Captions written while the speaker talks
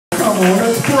Come on,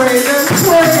 let's pray, let's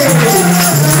pray.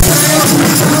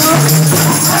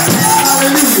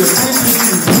 Hallelujah. Thank you,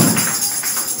 Jesus.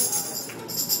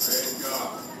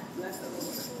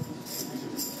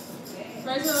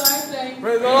 Praise the Lord, saints.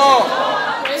 Praise the Lord.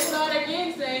 Praise the Lord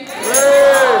again, saints. Praise.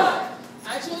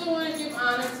 I truly want to give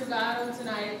honor to God on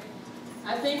tonight.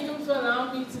 I thank Him for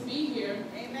allowing me to be here.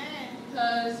 Amen.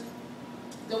 Because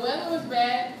the weather was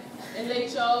bad in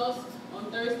Lake Charles on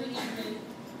Thursday evening,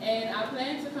 and I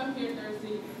planned to come here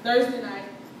Thursday night.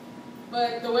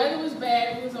 But the weather was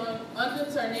bad. It was under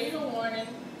tornado warning,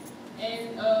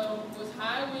 and was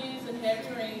high winds and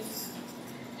heavy rains.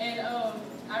 And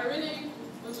I really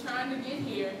was trying to get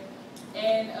here,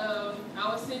 and I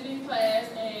was sitting in class,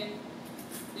 and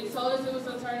they told us it was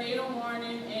a tornado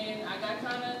warning, and I got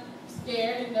kind of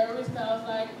scared and nervous because I was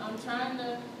like, I'm trying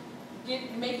to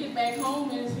make it back home,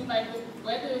 and it seemed like the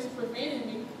weather is preventing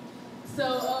me.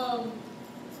 So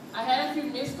I had a few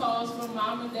missed calls from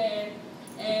Mom and Dad,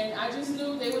 and I just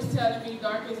knew they was telling me,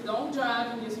 Dorcas, don't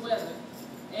drive in this weather.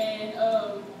 And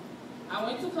I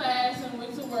went to class and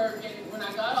went to work, and when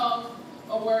I got off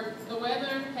of work, the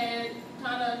weather had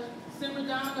kind of simmered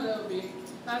down a little bit.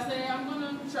 I said, I'm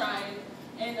going to try it.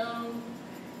 And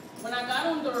when I got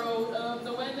on the road,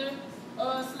 the weather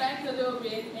slacked a little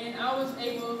bit, and I was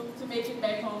able to make it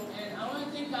back home. And I want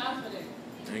to thank God for that.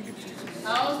 Thank you, Jesus.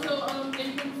 I also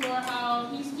thank Him for how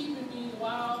He's keeping me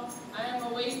while I am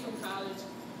away from college.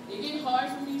 It gets hard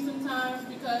for me sometimes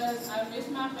because I miss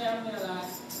my family a lot,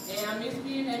 and I miss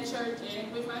being at church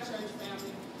and with my church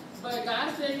family. But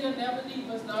God said He'll never leave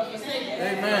us nor forsake us.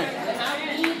 Amen. And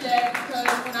I believe that because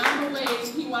when I'm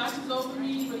away, He watches over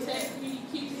me, protects me,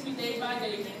 keeps me day by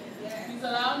day. He's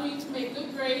allowed me to make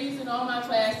good grades in all my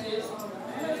classes,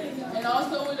 and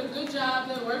also with a good job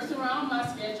that works around my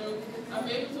schedule. I'm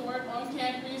able to work on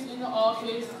campus, in the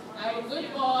office. I have a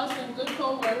good boss and good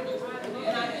co-workers,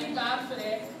 and I thank God for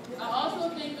that. I also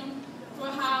thank Him for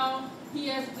how He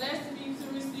has blessed me to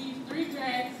receive 3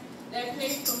 grants that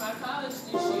paid for my college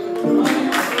this year.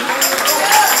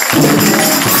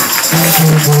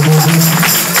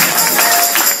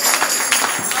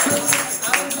 I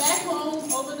was back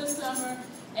home over the summer,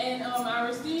 and I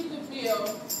received the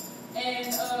bill,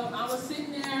 and I was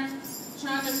sitting there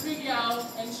trying to figure out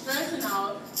and stressing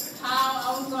out how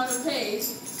I was going to pay.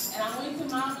 And I went to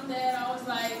Mom and Dad. I was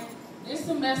like, this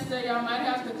semester y'all might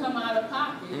have to come out of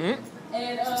pocket.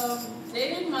 And they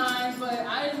didn't mind, but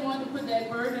I didn't want to put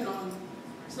that burden on them.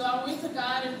 So I went to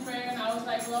God in prayer, and I was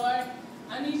like, Lord,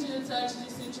 I need you to touch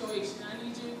this situation. I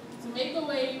need you to make a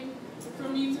way for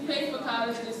me to pay for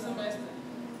college this semester.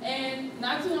 And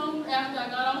not too long after I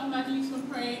got off my knees from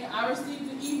praying, I received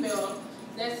an email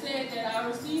that said that I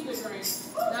received a grant.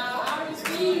 Now, I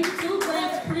received 2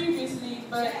 grants previously,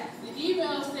 but the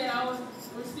email said I was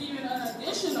receiving an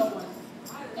additional one.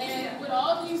 And with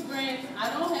all these grants, I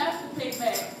don't have to pay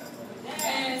back.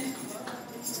 And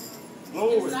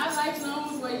it's not like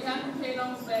loans where you have to pay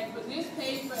loans back, but this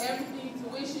pays for everything: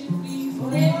 tuition, fees,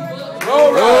 rent, books.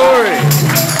 Glory!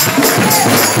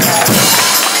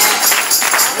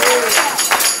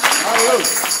 I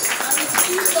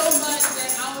received so much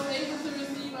that I was able to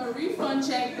receive a refund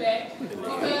check back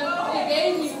because they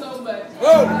gave me so much. And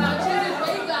I truly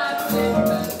thank God for that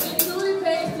because it truly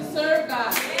pays to serve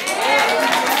God. I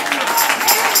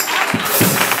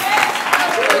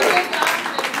truly thank God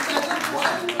for that because if it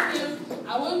wasn't for Him, I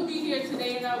wouldn't be here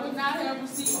today, and I would not have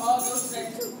received all those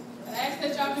blessings. And I ask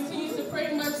that y'all continue to pray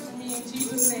much for me in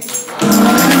Jesus' name.